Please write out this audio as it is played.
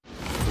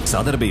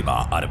Sadarbībā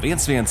ar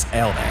 11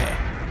 LV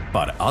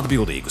par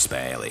atbildīgu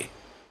spēli.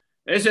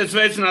 Esiet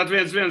sveicināti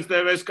 11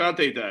 TV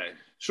skatītāji.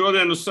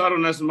 Šodien uz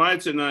sarunu esmu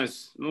aicinājis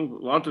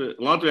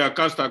Latvijā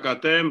karstākā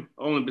tēma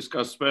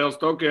Olimpiskās spēles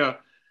Tokijā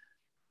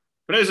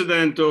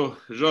prezidentu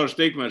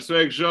Žoržu Tikmeru.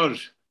 Sveiks,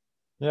 Žorž!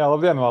 Jā,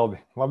 labdien, Valdi!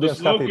 Labdien,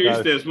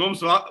 skatītāji!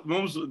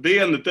 Mums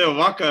diena, tev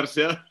vakars,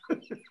 ja?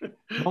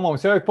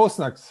 Mums jau ir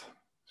pusnakts.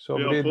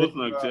 Šobrīd jau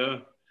pusnakts, jā.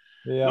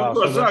 Jā,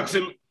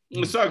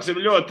 sāksim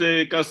ļoti,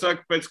 kā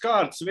saka, pēc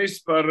kārtas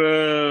viss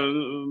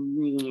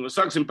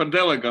sāksim par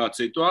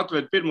delegāciju. Tu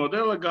atvedi pirmo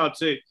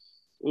delegāciju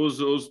uz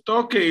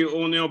Tokiju,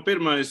 un jau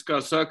pirmais, kā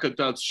saka,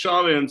 tāds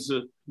šāviens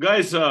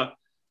gaisā,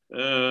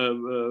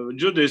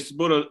 Džudis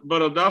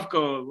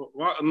Borodavko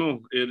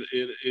ir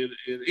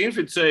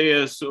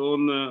inficējies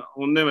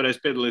un nevarēs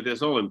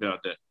piedalīties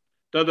olimpiādē.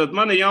 Tātad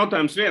man ir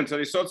jautājums viens,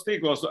 arī sociālos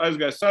tīklos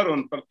aizgāja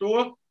saruna par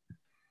to,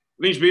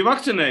 viņš bija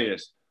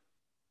vakcinējies.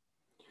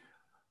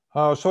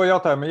 Šo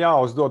jautājumu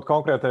jāuzdod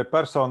konkrētai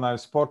personai,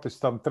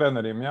 sportistam,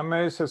 trenerim. Ja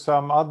mēs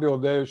esam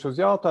atbildējuši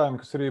uz jautājumu,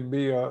 kas arī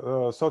bija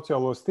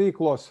sociālos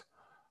tīklos,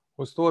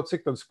 uz to,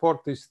 cik tad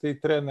sportisti,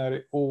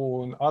 treneri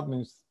un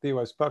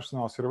administratīvais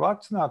personāls ir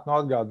vakcinēti.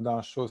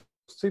 Atgādināšu šos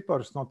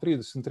ciparus. No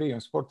 33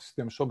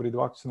 sportistiem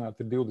šobrīd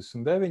vakcinēti ir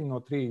 29,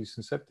 no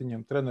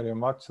 37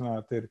 treneriem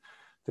vakcinēti ir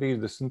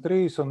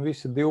 33, un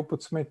visi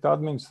 12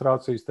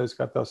 administrācijas, tā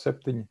skaitā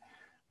 7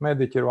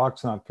 mediķi ir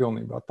vakcinēti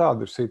pilnībā.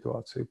 Tāda ir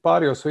situācija.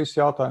 Pārējos visi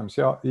jautājums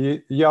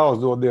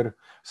jāuzdod ir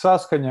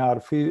saskaņā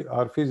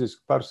ar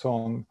fizisku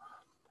personu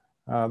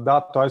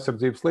datu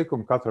aizsardzības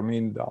likumu katram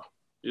individuāli.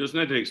 Jūs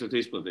nedrīkstat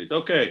izplatīt.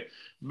 Ok,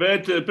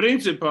 bet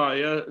principā,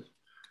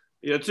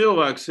 ja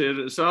cilvēks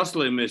ir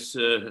saslimis,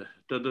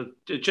 tad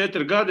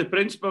 4 gadi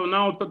principā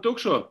nauda par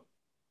tukšo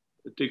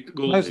tikt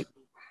guldīt.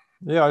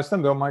 Jā, es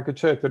nedomāju, ka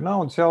šeit ir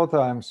naudas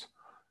jautājums.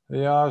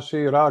 Jā,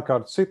 šī ir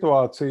ārkārtas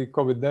situācija,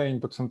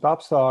 Covid-19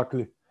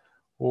 apstākļi,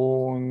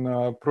 un,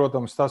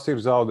 protams, tas ir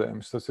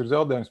zaudējums. Tas ir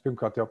zaudējums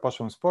pirmkārt jau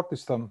pašam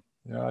sportistam,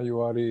 jā, jo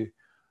arī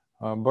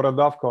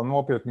Borodavko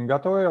nopietni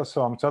gatavojās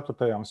savām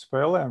 4.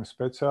 spēlēm.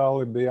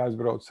 Speciāli bija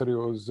aizbrauc arī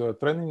uz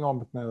treniņu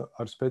nometni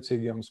ar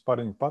spēcīgiem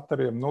spariņu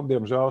patariem.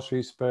 Diemžēl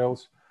šīs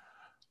spēles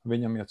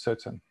viņam iet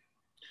seceni.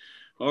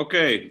 Ok,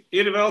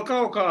 ir vēl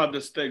kaut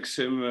kādas,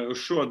 teiksim, uz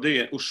šo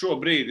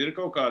brīdi ir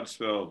kaut kādas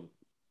vēl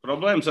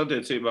problēmas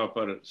attiecībā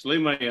par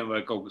slimajiem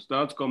vai kaut kas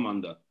tāds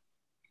komandā?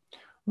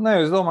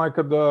 Nē, es domāju,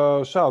 ka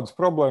šādas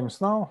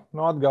problēmas nav.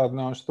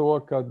 Atgādināšu to,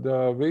 ka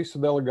visu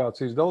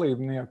delegācijas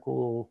dalībnieku,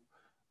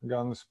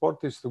 gan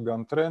sportistu,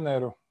 gan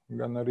treneru,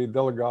 gan arī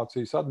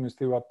delegācijas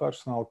administratīvā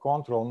personāla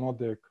kontrola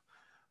notiek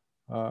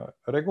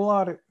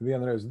regulāri,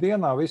 vienreiz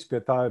dienā. Visi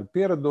pie tā ir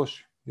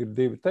pieraduši, ir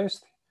 2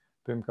 testi.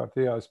 Pirmkārt,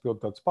 jāizpild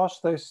tāds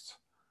paštests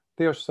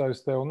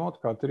tiešsaistē, un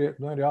otrkārt ir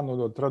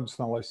jānodod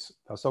tradicionālais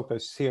tā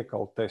sauktais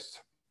siekalu tests.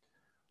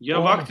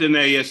 Ja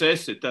vakcinējies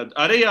esi, tad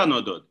arī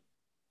jānodod?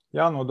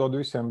 Jānodod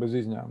visiem bez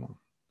izņēmuma.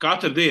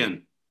 Katru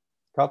dienu?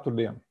 Katru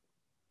dienu.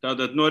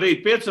 Tātad no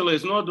rīta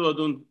piecelies, nodod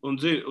un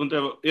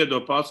tev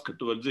iedod pats, ka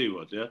tu vari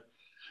dzīvot, ja?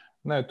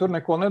 Nē, tur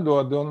neko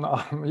nedod, un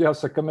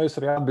jāsaka, ka mēs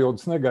arī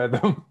atbildes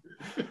negaidām.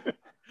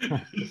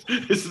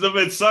 Es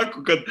tāpēc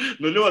saku, ka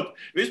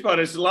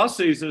vispār es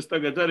lasīju, es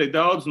tagad arī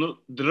daudz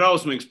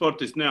drausmīgi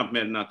sportisti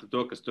neapmierināti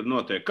to, kas tur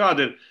notiek.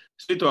 Kāda ir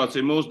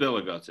situācija mūsu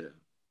delegācijā?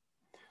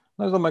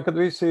 Es domāju, ka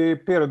visi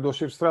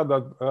pieraduši ir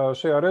strādāt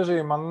šajā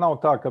režīmā. Nav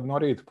tā, ka no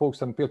rīta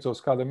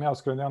 5:00 kādam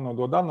jāskrien,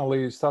 jānodod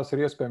analīzes. Tās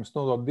ir iespējams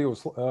nodot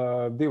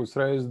 2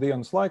 reizes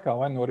dienas laikā,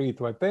 vai no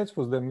rīta vai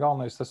pēcpusdienu.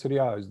 Galvenais tas ir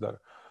jāizdara.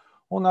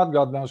 Un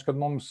atgādināšu, ka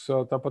mums,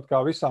 tāpat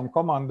kā visām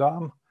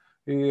komandām,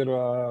 ir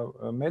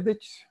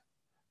mediķis,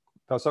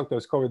 tā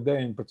sauktais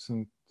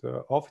Covid-19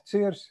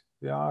 oficieris,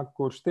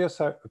 kurš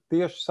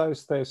tieši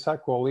saistē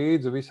seko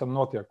līdzi visam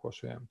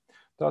notiekošajam.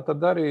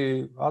 Tātad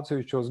arī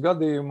atsevišķos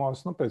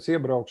gadījumos, pēc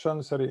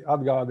iebraukšanas arī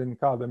atgādina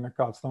kādam, ja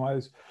kāds nav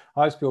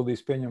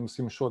aizpildījis,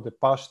 pieņemsim šo te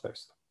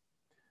paštestu.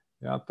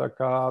 Jā, tā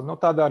kā,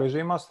 tādā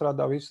režīmā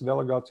strādā visas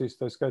delegācijas,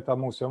 tā skaitā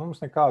mūs, jo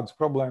mums nekādas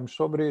problēmas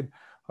šobrīd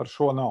ar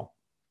šo nav.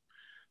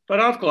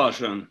 Par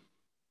atklāšanu.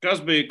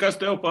 Kas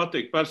tev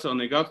patika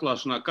personīgi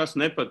atklāšanā, kas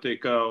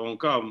nepatika un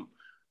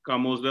kā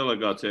mūsu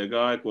delegācija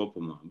gāja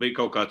kopumā?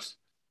 Bija kaut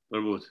kāds,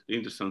 varbūt,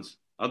 interesants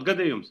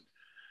atgadījums?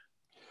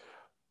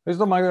 Es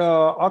domāju,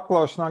 ka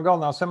atklāšanā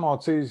galvenās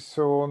emocijas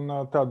un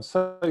tādas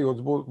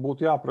sajūtas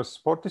būtu jāprasa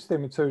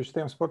sportistiem, it sevišķi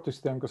tiem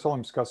sportistiem, kas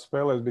Olimpiskās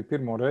spēlēs bija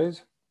pirmo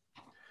reizi.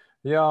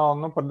 Jā,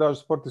 par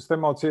dažu sportistu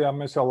emocijām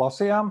mēs jau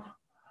lasījām.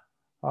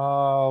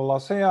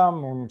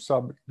 Mums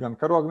gan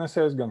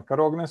karognesējs, gan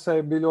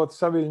karognesēji bija ļoti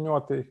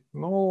saviļņoti.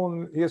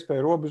 Un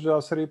iespēja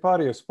robežās arī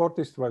pārējie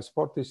sportisti vai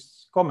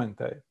sportists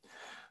komentēja.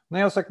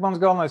 Jāsaka, mans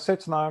galvenais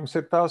secinājums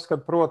ir tas, ka,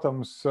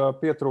 protams,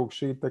 pietrūk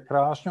šī te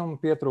krāšņa un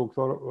pietrūk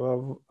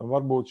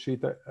varbūt šī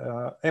te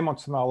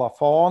emocionālā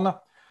fona,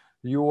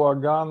 jo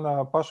gan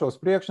pašos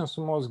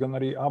priekšnesumos, gan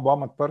arī abu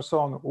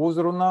amatpersonu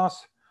uzrunās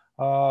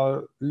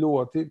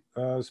ļoti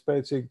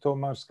spēcīgi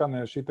tomēr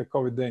skanēja šī te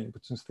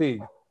Covid-19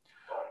 stīga.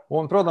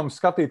 Un, protams,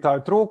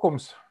 skatītāju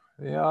trūkums,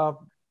 jā,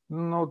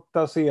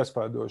 tas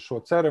iespaido šo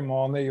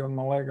ceremoniju, un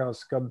man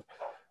liekas, ka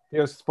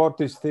tie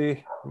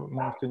sportisti,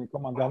 mums viņa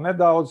komandā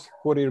nedaudz,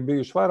 kuri ir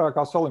bijuši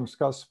vairākās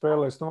olimpiskās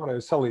spēlēs,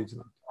 varēja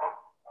salīdzināt.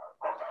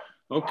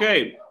 Ok,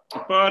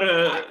 par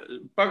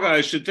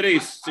pagājuši 3,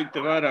 cik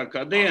te vairāk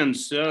kā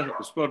dienas,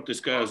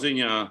 sportiskajā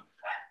ziņā,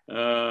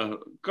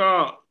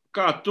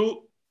 kā tu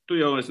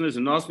jau, es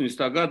nezinu,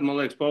 80. gadu, man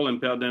liekas, pa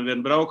olimpiādēm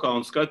vien braukā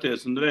un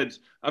skaties un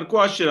redz, ar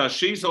ko atšķirās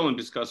šīs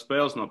olimpiskās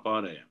spēles no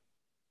pārējām?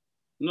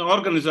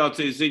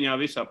 Organizācijas ziņā,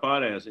 visā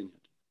pārējā ziņā.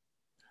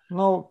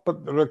 Par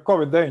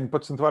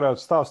Covid-19 varētu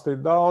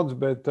stāstīt daudz,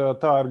 bet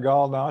tā ir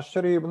galvenā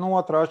atšķirība.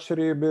 Otra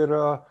atšķirība ir,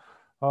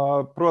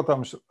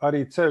 protams,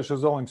 arī ceļš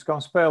uz olimpiskām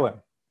spēlēm.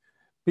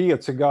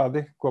 5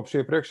 gadi kopš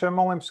iepriekšējām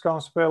olimpiskām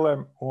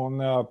spēlēm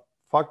un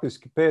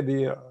faktiski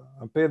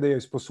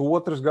pēdējais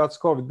pusotrs gads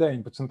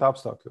Covid-19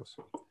 apstākļos.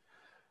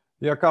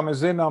 Ja, kā mēs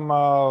zinām,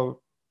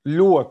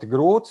 ļoti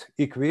grūts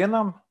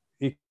ikvienam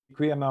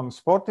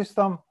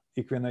sportistam,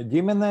 ikvienai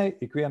ģimenei,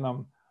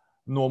 ikvienam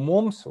no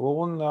mums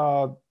un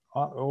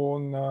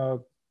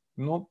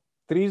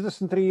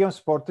 33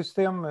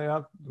 sportistiem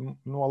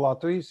no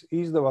Latvijas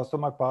izdevās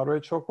tomēr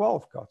pārvarēt šo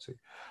kvalifikāciju.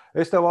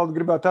 Es tev vēl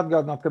gribētu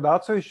atgādināt, ka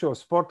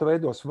atsevišķos sporta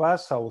veidos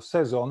veselu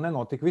sezonu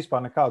nenotika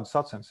vispār nekādas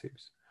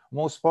sacensības.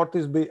 Mūsu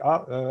sportisti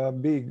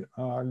bija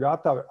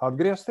gatavi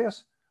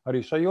atgriezties arī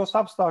šajos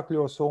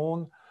apstākļos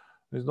un,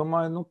 es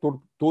domāju,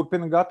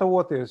 turpina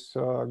gatavoties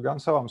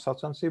gan savām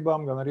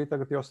sacensībām, gan arī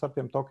tagad jau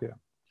startiem Tokijā.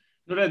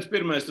 Redz,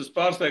 pirmais tas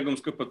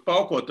pārsteigums, ka pat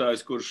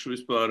paukotājs, kurš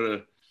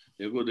vispār,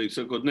 ja godīgi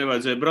sakot,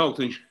 nevajadzēja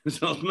braukt, viņš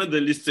zelta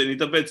medaļu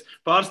izcīnīja, tāpēc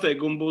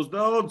pārsteigumu būs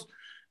daudz.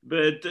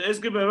 Bet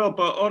es gribēju vēl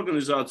par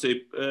organizāciju.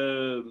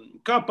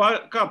 Kā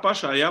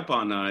pašā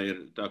Japānā ir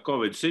tā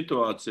Covid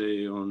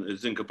situācija, un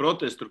es zinu, ka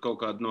protesti tur kaut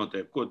kādi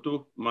notiek. Ko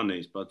tu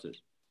manījis pats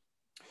esi?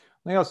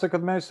 Jāsaka,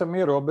 ka mēs esam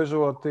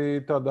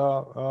ierobežoti tādā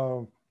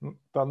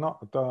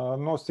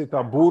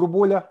nosacītā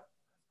burbuļa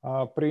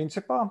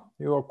principā,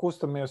 jo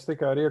kustamies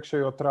tikai ar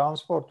iekšējo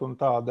transportu, un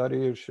tāda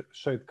arī ir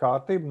šeit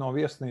kārtība no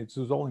viesnīcas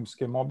uz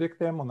olimpiskiem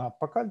objektiem un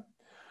atpakaļ.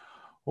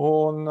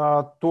 Un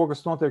to,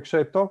 kas notiek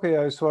šeit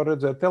Tokijā, es varu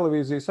redzēt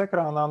televīzijas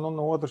ekrānā,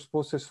 no otras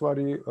puses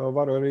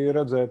varu arī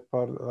redzēt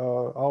par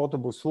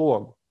autobusu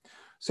logu.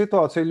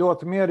 Situācija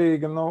ļoti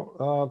mierīga.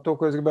 To,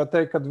 ko es gribētu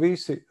teikt, kad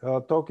visi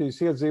Tokijas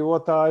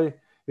iedzīvotāji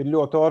ir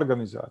ļoti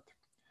organizēti.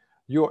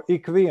 Jo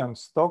ik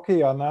viens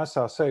Tokijā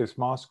nesā sejas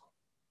masku.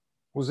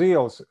 Uz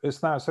ielas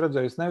es neesmu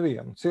redzējis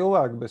nevienu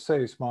cilvēku bez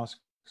sejas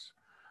maskas.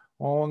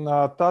 Un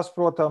tas,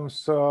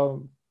 protams,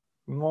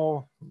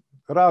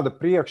 rada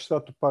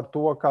priekšstatu par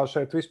to, kā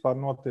šeit vispār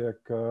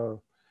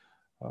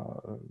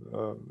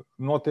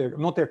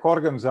notiek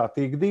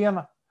organizēta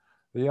ikdiena,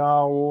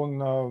 un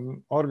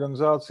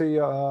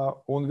organizācija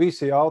un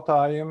visi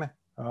jautājumi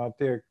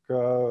tiek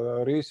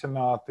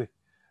risināti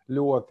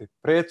ļoti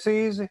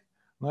precīzi.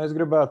 Es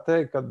gribētu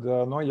teikt, ka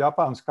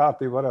Japānas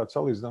kārtība varētu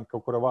salīdzināt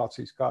kaut kur ar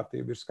Vācijas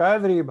kārtību. Ir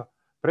skaidrība,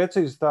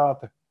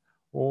 precizitāte,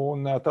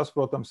 un tas,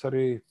 protams,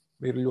 arī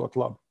ir ļoti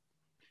labi.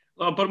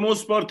 Par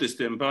mūsu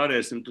sportistiem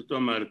pāriesim, tu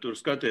tomēr tur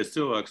skaties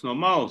cilvēks no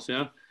malas,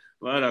 ja?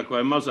 Vairāk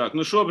vai mazāk.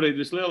 Šobrīd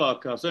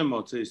vislielākās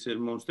emocijas ir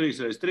mums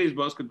 3x3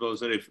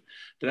 basketbols, arī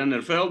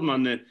treneru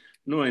Feldmani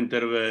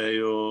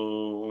nointervēju,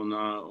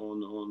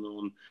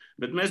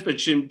 bet mēs pēc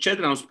šīm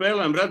 4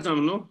 spēlēm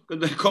redzam,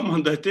 kad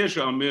komandai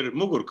tiešām ir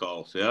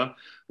mugurkauls, ja?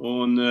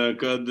 Un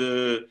kad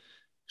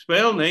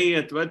spēle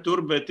neiet vai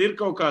tur, bet ir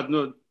kaut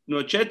kāda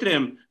no 4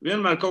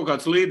 vienmēr kaut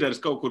kāds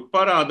līderis kaut kur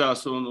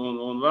parādās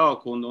un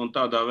velk un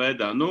tādā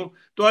veidā.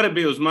 Tu arī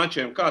biji uz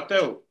mačiem. Kā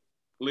tev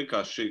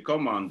likās šī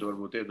komanda,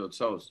 varbūt iedot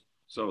savus?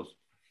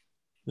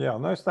 Jā,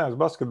 es neesmu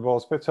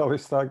basketbola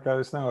speciālists, tā kā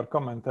es nevaru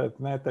komentēt,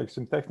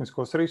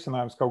 tehniskos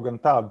risinājumus, kaut gan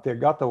tādi tiek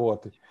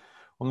gatavoti.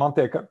 Un man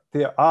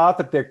tie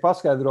ātri tiek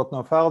paskaidrot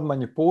no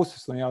Feldmaņa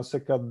puses,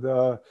 jāsaka,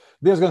 ka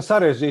diezgan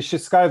sarežģīts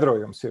šis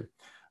skaidrojums ir.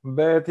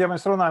 Bet, ja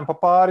mēs runājam par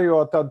pārējo,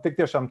 tad tik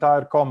tiešām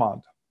tā ir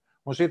komanda.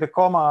 Un šī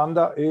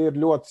komanda ir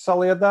ļoti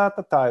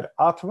saliedēta, tā ir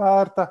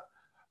atvērta,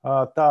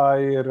 tā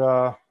ir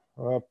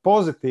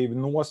pozitīvi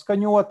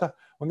noskaņota.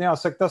 Un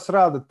jāsaka, tas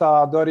rada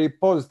tādu arī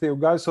pozitīvu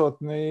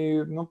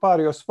gaisotni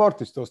pārējos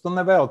sportistos.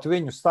 Nevelti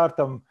viņu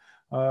startam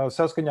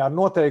saskaņā ar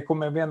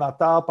noteikumiem vienā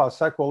telpā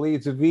seko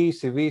līdzi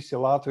visi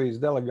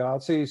Latvijas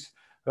delegācijas,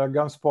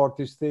 gan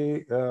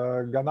sportisti,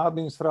 gan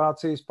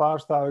administrācijas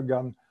pārstāvi,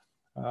 gan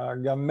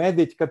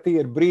mediķi, ka tie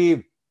ir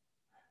brīvi.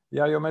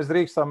 Jā, jo mēs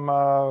drīkstam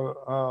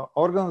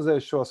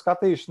organizēt šo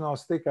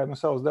skatīšanos tikai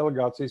savas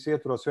delegācijas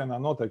ietvaros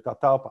vienā noteiktā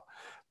telpā.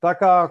 Tā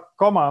kā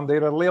komanda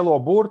ir ar lielo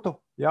burtu,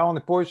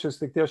 jauni puiši, es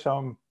tik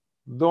tiešām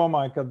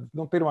domāju, ka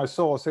pirmais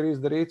solis ir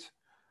izdarīts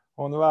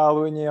un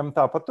vēlu viņiem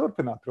tāpat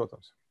turpināt,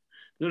 protams.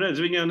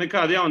 Redz, viņiem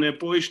nekādi jaunie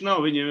puiši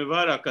nav, viņiem ir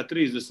vairāk kā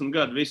 30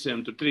 gadu,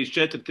 visiem tur 3,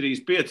 4,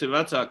 3, 5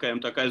 vecākajiem,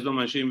 tā kā es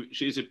domāju,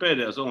 šīs ir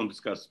pēdējās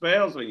olimpiskās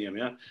spēles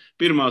viņiem, ja?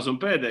 Pirmās un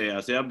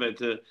pēdējās, ja?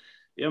 Bet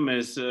ja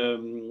mēs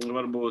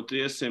varbūt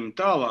iesim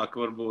tālāk,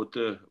 varbūt,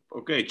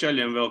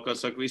 čaļiem vēl, kā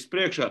saka, viss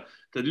priekšā,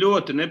 tad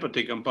ļoti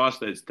nepatīkam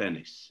pārsteidz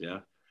tenis.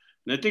 Ja?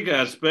 Ne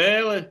tikai ar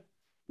spēli,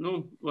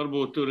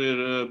 varbūt tur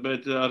ir,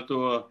 bet ar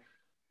to,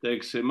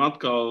 teiksim,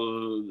 atkal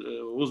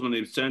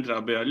uzmanības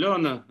centrā bija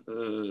Aļona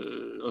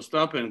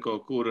Ostāpenko,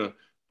 kura,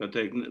 tā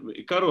teikt,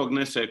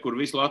 karognesē, kur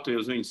visu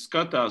Latviju uz viņas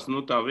skatās,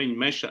 tā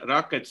viņa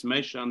raketes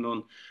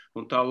mešana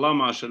un tā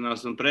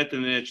lamāšanās un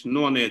pretinieču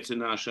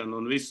noniecināšana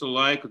un visu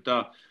laiku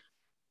tā.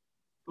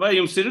 Vai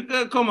jums ir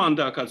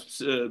komandā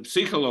kāds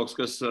psihologs,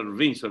 kas ar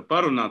viņus var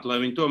parunāt,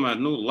 lai viņi tomēr,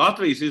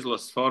 Latvijas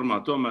izlases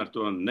formā tomēr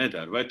to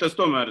nedara? Vai tas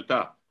tomēr ir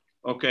tā?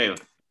 Ok,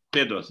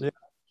 piedos.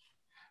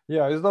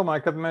 Jā, es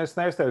domāju, ka mēs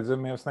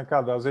nesteidzamies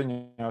nekādā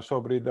ziņā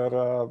šobrīd ar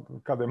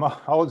kādiem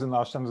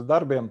audzināšanas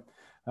darbiem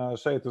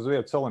šeit uz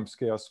vietas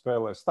Olimpiskajās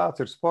spēlēs.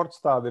 Tāds ir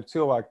sports, tādi ir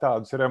cilvēki,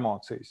 tādas ir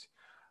emocijas.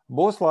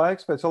 Būs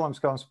laiks pēc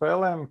Olimpiskajām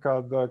spēlēm,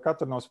 kad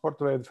katra no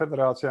sporta veidu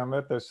federācijām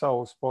vērtēs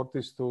savu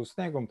sportistu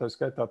sniegumu, tā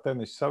skaitā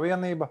Tenisa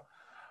savienība.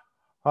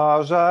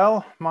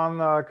 Žēl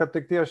man, ka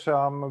tik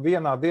tiešām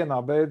vienā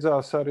dienā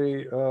beidzās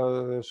arī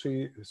šī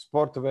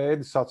sporta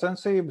veida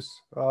sacensības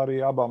arī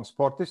abām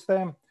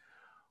sportistēm.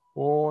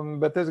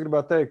 Bet es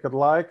gribētu teikt, ka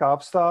laika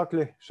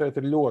apstākļi šeit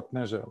ir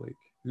ļoti nežēlīgi.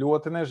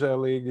 Ļoti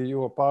nežēlīgi,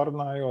 jo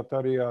pārunājot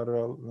arī ar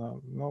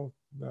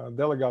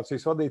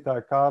delegācijas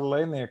vadītāju Kārli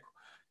Lejnieku,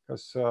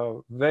 kas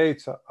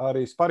veica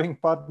arī sparinga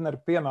partneru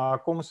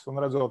pienākumus un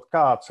redzot,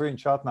 kāds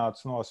viņš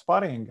atnāca no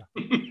sparinga.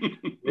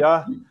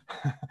 Ja?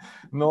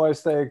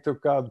 Es teiktu,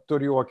 ka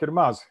tur joki ir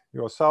mazi,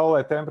 jo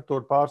saulē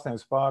temperatūra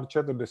pārsniedz pāri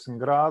 40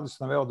 grādus,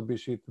 vēl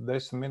bija šī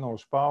 10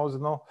 minūšu pauze.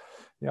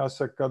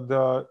 Jāsaka,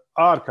 ka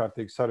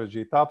ārkārtīgi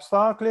sarežģīti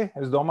apstākļi.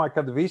 Es domāju,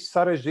 ka viss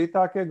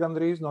sarežģītākie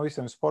gandrīz no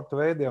visiem sporta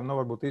veidiem,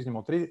 varbūt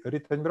izņemot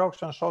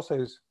riteņbraukšanu,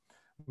 šosejas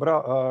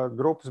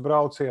grupas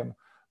braucienu,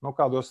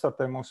 kādos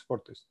startē mūsu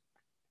sportisti.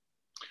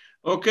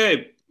 Ok,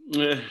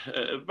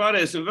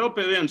 pārēsim vēl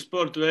pie viena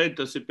sporta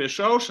veida, tas ir pie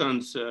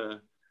šaušanas.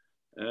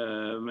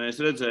 Mēs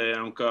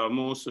redzējām, ka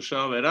mūsu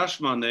Šāve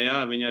Rašmane,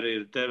 viņa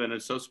arī ir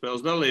TVNet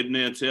sociālspēles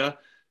dalībniece,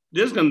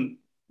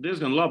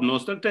 diezgan labi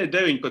nostartēja,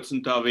 19.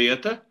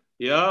 vieta,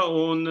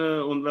 un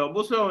vēl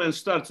būs vēl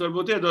viens starts,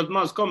 varbūt iedot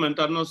maz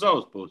komentāru no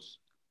savas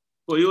puses.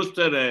 Ko jūs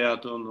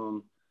cerējāt?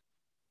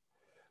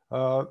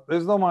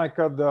 Es domāju,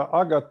 ka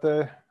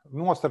Agate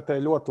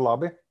nostartēja ļoti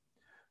labi.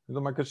 Es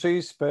domāju, ka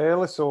šīs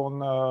spēles un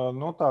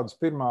tādas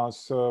pirmā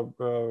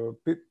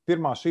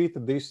šīta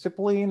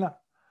disciplīna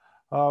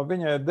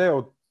viņai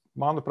deva,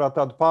 manuprāt,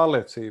 tādu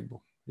pārliecību.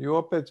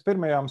 Jo pēc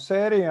pirmajām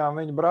sērijām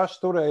viņa braši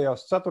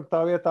turējās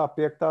 4. vietā,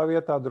 5.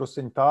 vietā,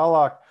 drusciņ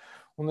tālāk.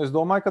 Un es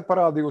domāju, ka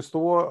parādījusi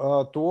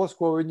tos,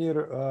 ko viņi ir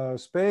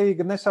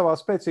spējīgi ne savā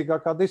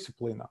spēcīgākā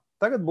disciplīnā.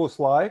 Tagad būs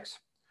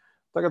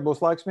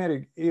laiks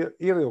mierīgi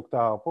ievilkt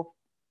tāpu.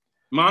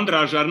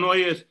 Mandrāža ar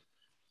noies.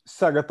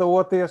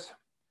 Sagatavoties.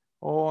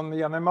 Un,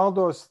 ja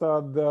nemaldos,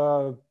 tad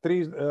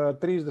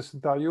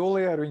 30.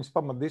 jūlijā ir viņas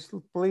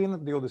pamatdisciplīna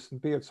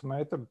 25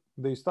 metru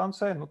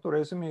distancē, tur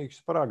rezimīgs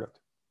par Agatu.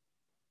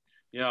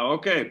 Jā,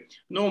 ok.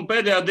 Un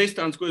pēdējā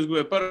distance, ko es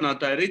gribēju parunāt,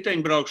 tā ir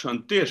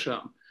riteņbraukšana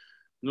tiešām.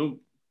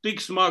 Tik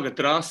smaga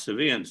trase,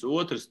 viens,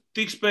 otrs,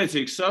 tik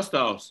spēcīgs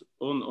sastāvs,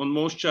 un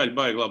mūsu čaļi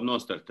baigi labi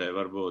nostartē,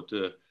 varbūt.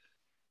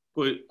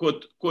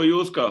 Ko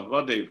jūs kā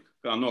vadība,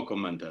 kā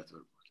nokomentēt?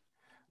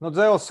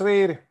 Dzelzs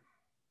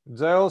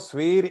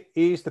vīri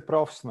īsti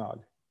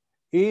profesionāļi.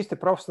 Īsti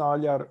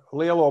profesionāļi ar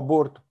lielo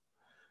burtu.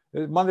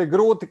 Man ir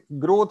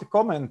grūti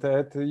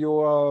komentēt, jo,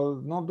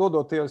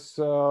 dodoties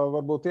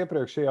varbūt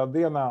iepriekšējā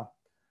dienā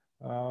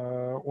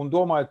un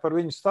domājot par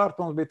viņu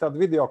startu, mums bija tāda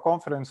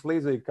videokonference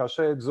līdzīga kā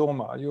šeit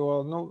Zoomā,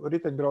 jo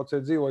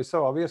riteņbraucēji dzīvoja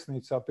savā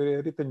viesnīcā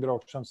pie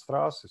riteņbraukšanas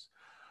trases.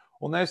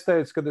 Un es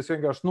teicu, ka es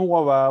vienkārši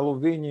novēlu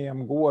viņiem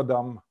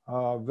godam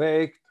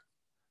veikt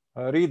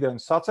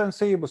rītdienas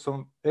sacensības, un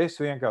es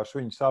vienkārši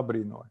viņus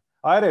abrīnoju.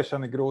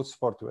 Airēšana ir grūts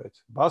sporta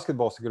veids,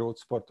 basketbols ir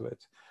grūts sporta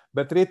veids,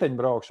 bet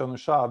riteņbraukšana un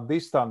šāda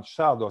distance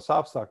šādos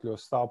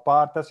apstākļos stāv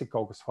pār, tas ir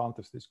kaut kas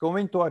fantastisks. Un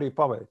viņi to arī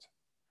paveica.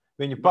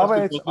 Viņi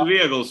paveica. Tas ir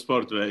viegls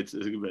sporta veids.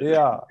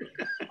 Jā,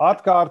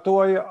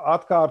 atkārtoja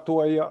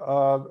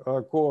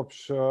kopš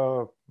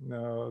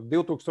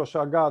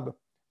 2000. gada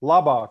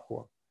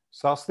labāko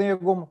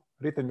sasniegumu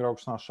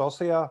riteņbraukšanā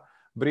šosejā.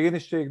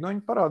 Brīnišķīgi.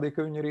 Viņi parādīja,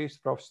 ka viņi ir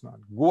īsti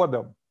profesionāli.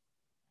 Godam.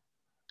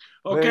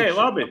 Ok,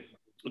 labi.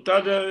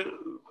 Tad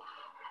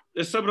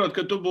es saprotu,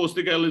 ka tu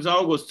būsi tikai līdz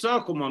augusta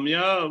sākumam.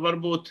 Jā,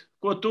 varbūt,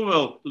 ko tu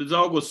vēl līdz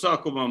augusta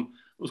sākumam,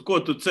 uz ko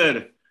tu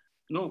ceri?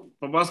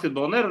 Par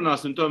basketbolu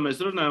nerunāsim, to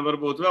mēs runājam,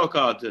 varbūt vēl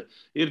kādi.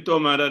 Ir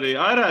tomēr arī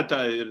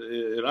airētāji,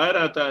 ir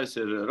airētājs,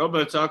 ir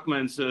Roberts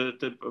Akmens,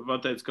 te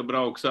pateica, ka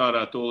brauks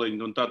ārā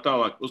tūliņ un tā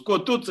tālāk. Uz ko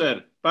tu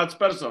ceri pats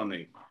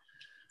personīgi?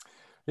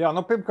 Jā,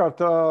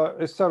 pirmkārt,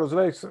 es ceru uz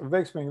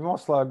veiksmīgu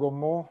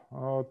noslēgumu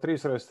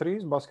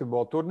 3x3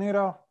 basketbola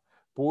turnīrā.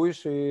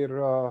 Puiši ir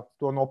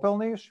to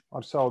nopelnījuši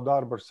ar savu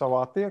darbu, ar savu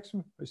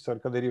attieksmi. Es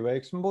ceru, ka arī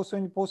veiksmi būs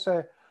viņu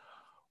pusē.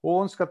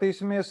 Un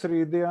skatīsimies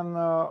rītdien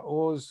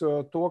uz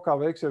to, kā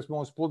veiksies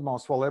mūsu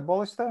pludmales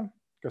volejbolistēm,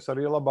 kas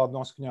arī ir labā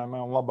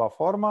noskaņojumā un labā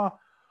formā.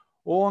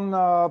 Un,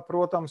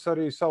 protams,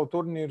 arī savu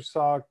turnīru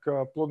sāk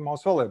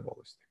pludmales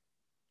volejbolisti.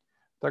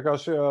 Tā kā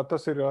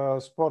tas ir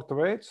sporta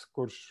veids,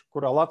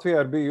 kurā Latvijā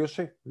ir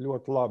bijuši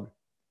ļoti labi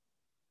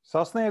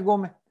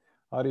sasniegumi.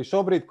 Arī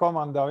šobrīd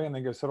komandā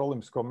vienīgais ar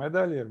olimpisko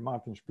medaļu ir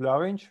Mārtiņš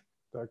Pļaviņš.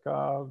 Tā kā,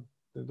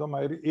 es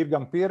domāju, ir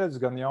gan pieredze,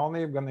 gan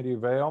jaunība, gan arī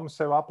vēlme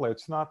sev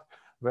apliecināt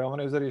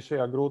vēlreiz arī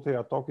šajā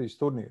grūtajā Tokijas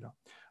turnīrā.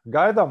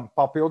 Gaidām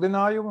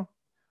papildinājumu.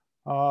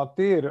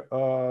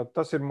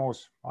 Tas ir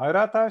mūsu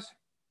airētājs,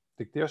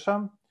 tik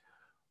tiešām.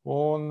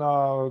 Un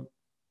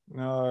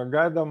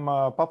gaidām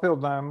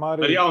papildinājumu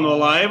arī... Ar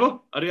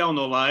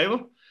jauno laivu?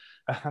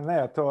 Nē,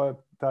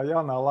 tā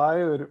jaunā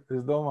laiva ir,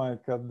 es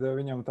domāju, ka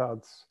viņam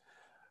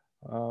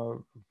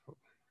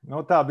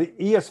tāda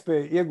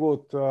iespēja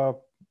iegūt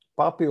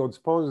papildus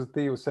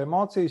pozitīvas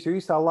emocijas, jo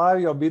īstā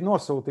laiva jau bija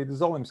nosūtīta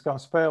uz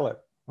Olimpiskām spēlēm.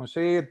 Un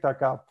šī ir tā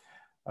kā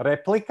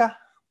replika,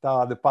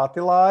 tāda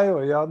pati laiva,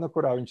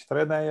 kurā viņš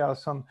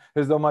trenējās, un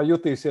es domāju,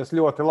 jutīsies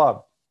ļoti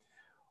labi.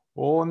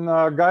 Un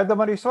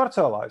gaidām arī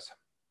svarcēlājs.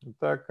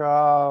 Tā kā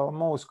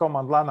mūsu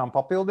komanda lēnām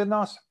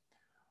papildinās,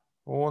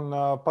 un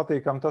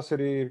patīkam tas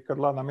arī, kad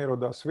lēnām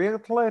ierodās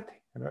vieglatlēti,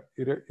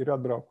 ir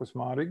atbraukusi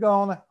Māra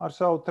Igaune ar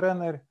savu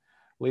treneri,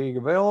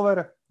 Līga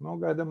Velvere.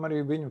 Gaidām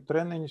arī viņu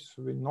treniņus,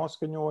 viņu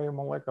noskaņojumu,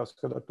 un liekas,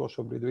 ka ar to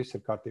šobrīd viss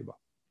ir kārtībā.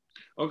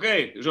 Ok,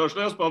 Žorž,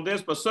 liels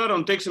paldies par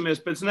sarunu.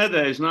 Tiksimies pēc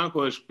nedēļas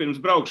nākoši pirms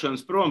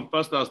braukšanas prom,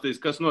 pastāstīs,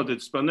 kas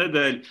noticis pa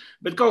nedēļu,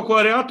 bet kaut ko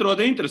arī atrod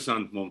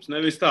interesanti mums,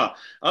 nevis tā.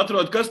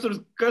 Atrod, kas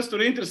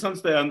tur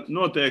interesants tajā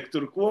notiek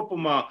tur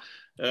kopumā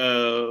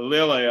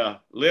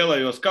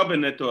lielajos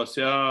kabinetos,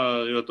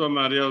 jo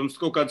tomēr jau mums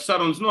kaut kādas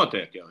sarunas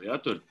notiek jau,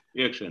 tur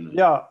iekšienē.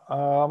 Jā,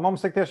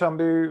 mums tik tiešām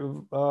bija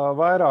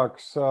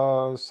vairākas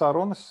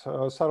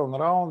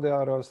saruna raundi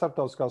ar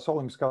Starptautiskās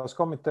olimpiskās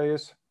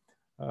komitejas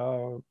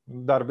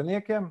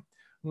darbiniekiem.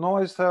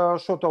 Es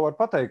šo to varu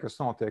pateikt, kas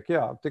notiek.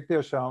 Jā, tik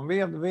tiešām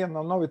viena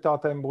no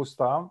novitātēm būs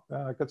tā,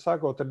 kad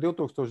sākot ar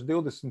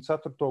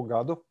 2024.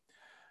 gadu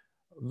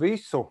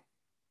visu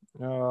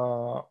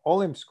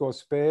olimpisko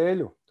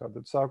spēļu,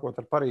 tātad sākot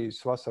ar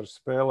Parīzes vasaras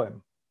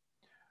spēlēm,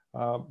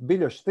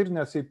 biļešu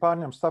tirdzniecību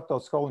pārņem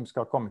Starptautiskā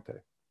olimpiskā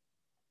komiteja.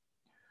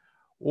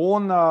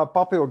 Un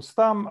papildus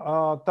tam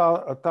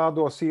tā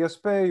dos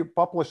iespēju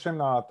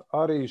paplašināt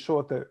arī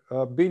šo te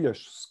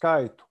biļešu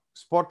skaitu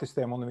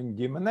sportistiem un viņu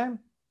ģimenēm,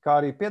 kā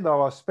arī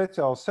piedāvās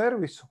speciālu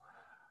servisu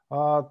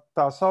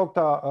tā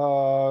sauktā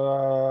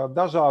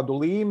dažādu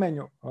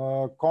līmeņu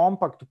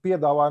kompaktu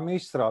piedāvājumu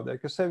izstrādē,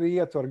 kas sevi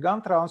ietver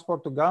gan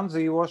transportu, gan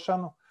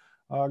dzīvošanu,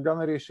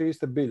 gan arī šīs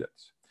te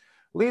biļetes.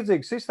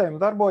 Līdzīga sistēma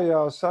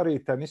darbojās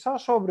arī tenisā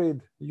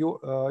šobrīd,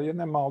 ja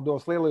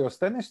nemaldos lielajos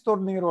tenisa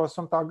turnīros,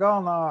 un tā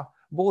galvenā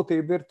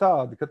būtība ir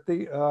tāda,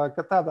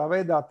 ka tādā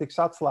veidā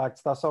tiks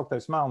atslēgts tā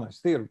sauktais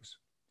melnais tirgus.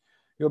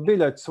 Jo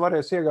biļetes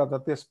varēs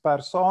iegādāties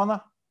persona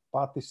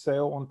pati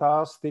sev, un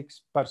tās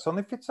tiks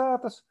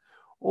personificētas,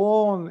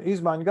 un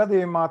izmaiņu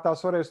gadījumā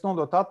tās varēs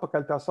nodot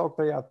atpakaļ tā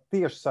sauktajā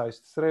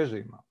tiešsaistes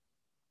režīmā.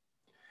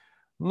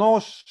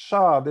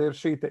 Šāda ir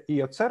šī te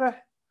iecere.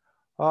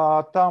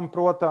 Tam,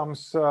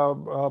 protams,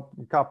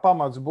 kā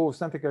pamats būs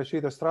ne tikai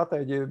šī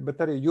stratēģija,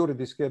 bet arī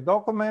juridiskie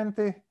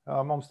dokumenti.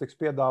 Mums tiks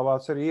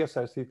piedāvāts arī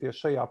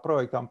iesaistīties šajā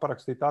projektā un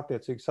parakstīt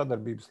attiecīgu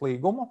sadarbības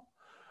līgumu.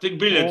 Cik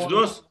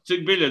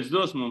biļetes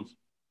dos mums?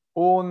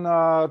 Un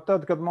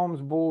tad, kad mums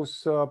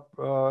būs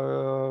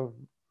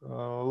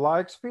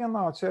laiks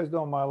pienācis, es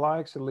domāju,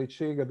 laiks ir līdz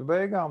šī gada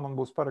beigām un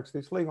būs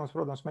parakstīts līgums,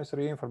 protams, mēs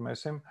arī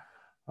informēsim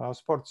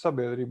sporta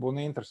sabiedrību un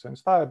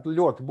interesantus. Tā ir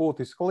ļoti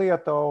būtiska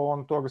lieta,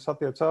 un to, kas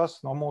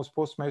attiecās no mūsu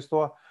puses, mēs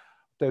to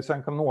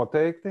teicām, ka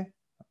noteikti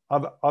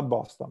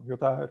atbalstam, jo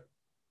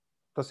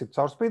tas ir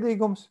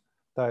caurspīdīgums,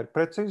 tā ir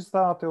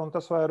precizitāte, un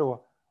tas vēro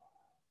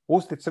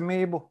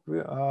uzticamību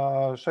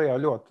šajā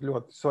ļoti,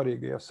 ļoti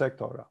svarīgajā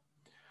sektorā.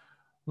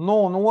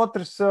 Un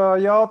otrs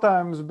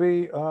jautājums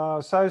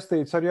bija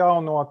saistīts ar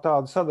jauno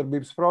tādu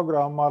sadarbības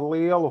programmu ar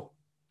lielu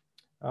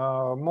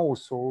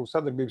mūsu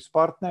sadarbības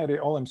partneri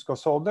Olimpisko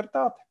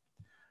solidaritāti.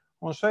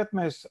 Un šeit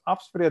mēs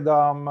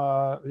apspriedām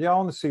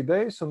jaunas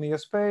idejas un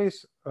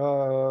iespējas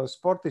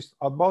sportistu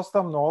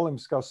atbalstam no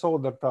Olimpiskās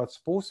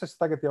solidaritātes puses,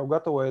 tagad jau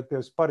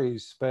gatavojoties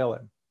Parīzes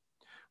spēlēm.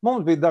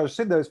 Mums bija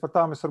dažas idejas, par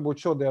tām es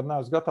varbūt šodien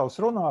neesmu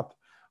gatavs runāt.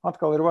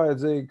 Atkal ir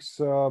vajadzīgs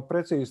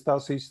precīzi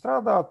tās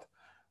izstrādāt.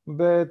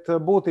 Bet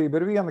būtība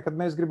ir viena, kad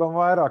mēs gribam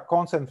vairāk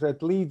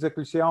koncentrēt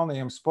līdzekļus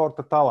jaunajiem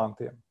sporta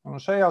talantiem. Un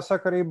šajā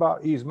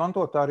sakarībā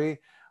izmantot arī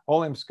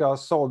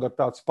Olimpiskās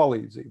solidaritātes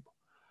palīdzību.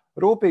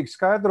 Rūpīgi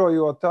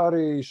skaidrojot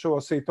arī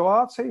šo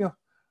situāciju,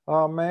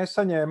 mēs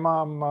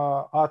saņēmām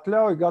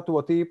atļauju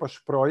gatavot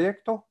īpašu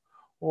projektu,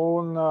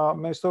 un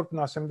mēs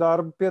turpināsim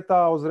darbu pie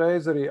tā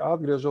uzreiz arī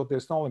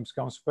atgriežoties no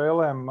Olimpiskām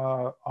spēlēm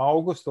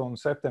augusta un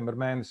septembra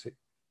mēnesī.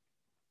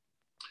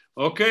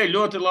 Ok,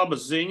 ļoti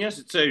labas ziņas,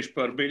 ceļš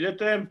par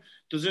biļetēm.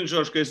 Tu zini,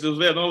 Žorž, ka es uz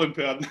vienu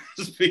olimpiādu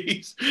neesmu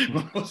bijis.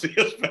 Mums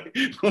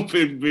iespēja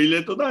nopirkt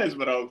biļetu un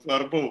aizbraukt,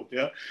 varbūt.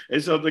 Ja?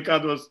 Es jau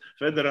nekādos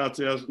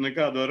federācijās,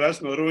 nekādo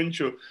resno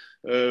runču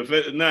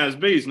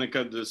neesmu bijis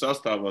nekad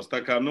sastāvos. Tā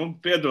kā,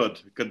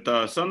 piedod, kad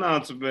tā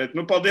sanāca, bet,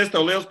 paldies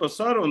tev liels par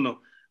sarunu.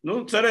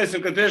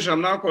 Cerēsim, ka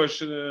tiešām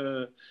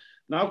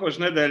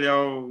nākošu nedēļu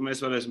jau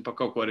mēs varēsim par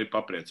kaut ko arī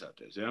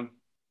papriecāties. Ja?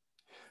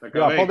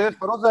 Paldies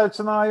par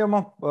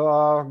uzaicinājumu.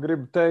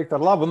 Gribu teikt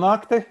ar labu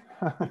nakti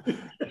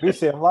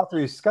visiem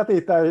Latvijas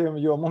skatītājiem,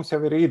 jo mums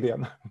jau ir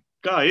rītdiena.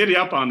 Kā ir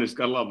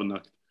japāniski ar labu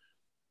nakti?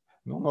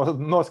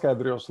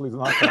 Noskaidrošu līdz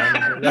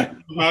nākamajai.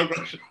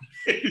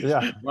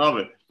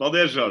 Labi,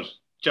 paldies, Žorž.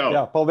 Čau.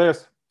 Jā,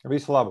 paldies.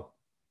 Visu labu.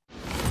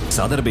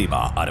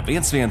 Sadarbībā ar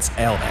 11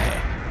 LV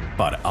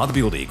par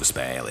atbildīgu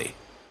spēli.